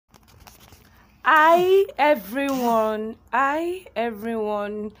Hi everyone.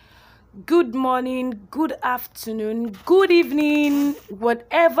 Good morning, good afternoon, good evening,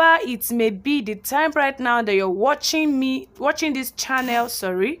 whatever it may be the time right now that you're watching this channel.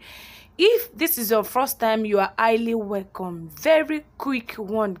 Sorry. If this is your first time, you are highly welcome. Very quick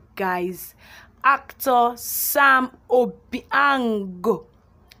one, guys. Actor Sam Obiago,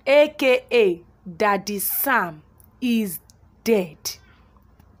 aka Daddy Sam, is dead.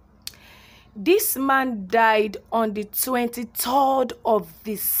 This man died on the 23rd of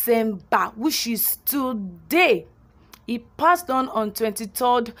December, which is today. He passed on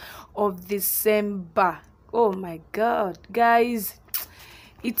 23rd of December. Oh my God, guys.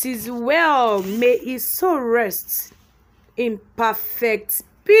 It is well. May his soul rest in perfect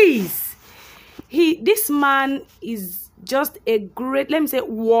peace. This man is just a great, let me say,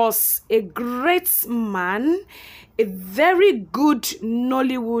 was a great man, a very good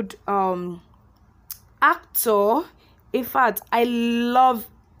Nollywood actor. In fact, I love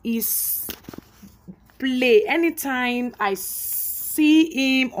his play. Anytime I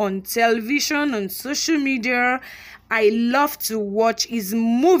see him on television, on social media, I love to watch his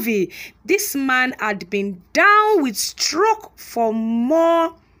movie. This man had been down with stroke for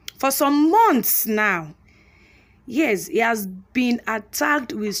some months now. Yes, he has been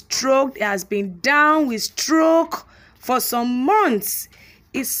attacked with stroke. He has been down with stroke for some months.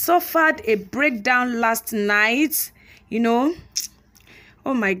 He suffered a breakdown last night. Oh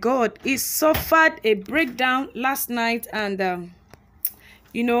my God, he suffered a breakdown last night, and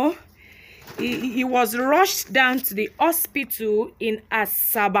he was rushed down to the hospital in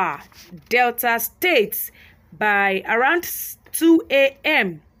Asaba, Delta State, by around 2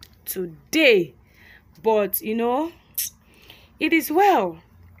 a.m. today. But it is well.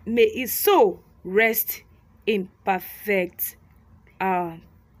 May his soul rest in perfect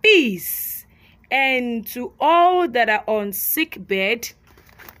peace. And to all that are on sick bed,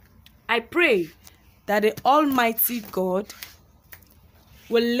 I pray that the Almighty God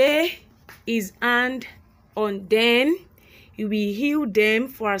will lay his hand on them. He will heal them.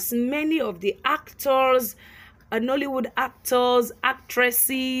 For as many of the actors, Nollywood actors,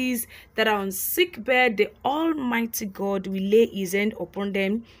 actresses that are on sick bed, the Almighty God will lay his hand upon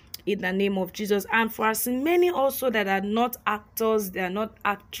them in the name of Jesus. And for as many also that are not actors, they are not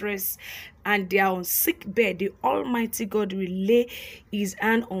actresses, and they are on sick bed, the Almighty God will lay his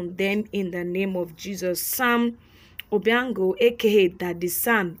hand on them in the name of Jesus. Sam Obiago, aka Daddy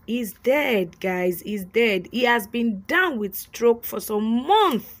Sam, is dead, guys. He's dead. He has been down with stroke for some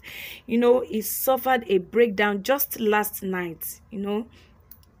months. He suffered a breakdown just last night. And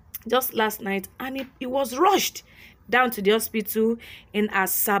he was rushed down to the hospital in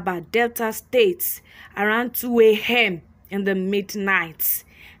Asaba, Delta State, around 2 a.m. in the midnight.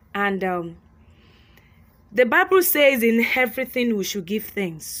 And the Bible says in everything we should give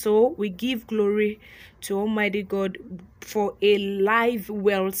thanks. So we give glory to Almighty God for a life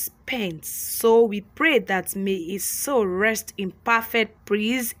well spent. So we pray that may his soul rest in perfect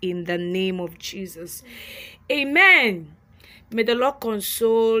peace in the name of Jesus. Amen. May the Lord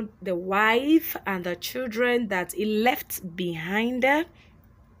console the wife and the children that he left behind.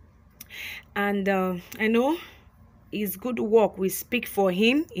 And I know his good work will speak for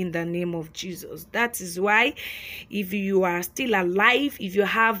him in the name of Jesus. That is why, if you are still alive, if you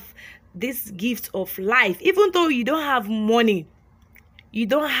have this gift of life, even though you don't have money, you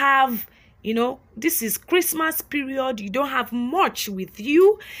don't have, this is Christmas period, you don't have much with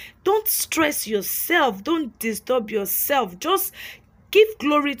you, don't stress yourself, don't disturb yourself. Just give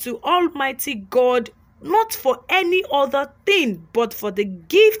glory to Almighty God, not for any other thing, but for the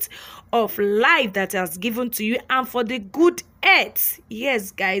gift of life that has given to you and for the good earth.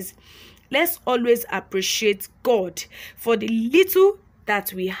 Yes, guys, let's always appreciate God for the little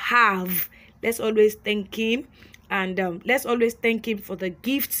that we have. Let's always thank him, and let's always thank him for the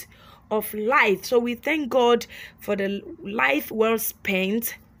gift of life. So we thank God for the life well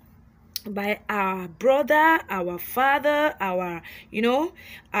spent by our brother, our father, our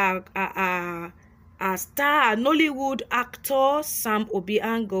star Nollywood actor Sam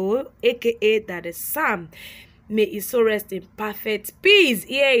Obiago, aka Daddy Sam. May his soul rest in perfect peace.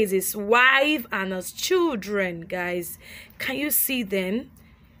 Here is his wife and his children, guys. Can you see them?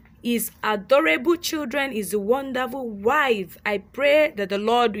 His adorable children, his wonderful wife. I pray that the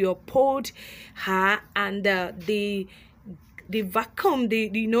Lord will uphold her, and the vacuum,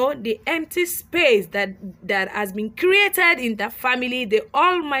 the empty space that has been created in the family, the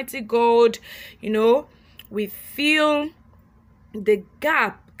Almighty God, we fill the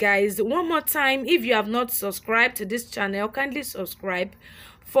gap, guys. One more time, if you have not subscribed to this channel, kindly subscribe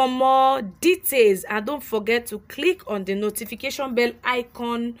for more details. And don't forget to click on the notification bell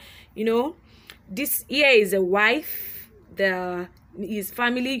icon. You know, this here is a wife, his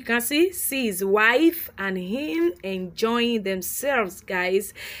family, you can see his wife and him enjoying themselves,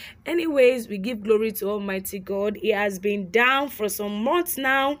 guys. Anyways, we give glory to Almighty God. He has been down for some months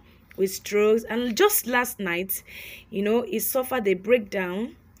now with strokes, and just last night, you know, he suffered a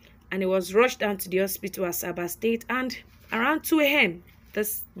breakdown and he was rushed down to the hospital at Sabah State, and around 2 a.m.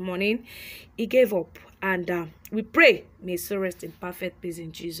 this morning he gave up. And we pray may so rest in perfect peace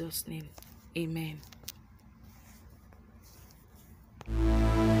in Jesus' name. Amen.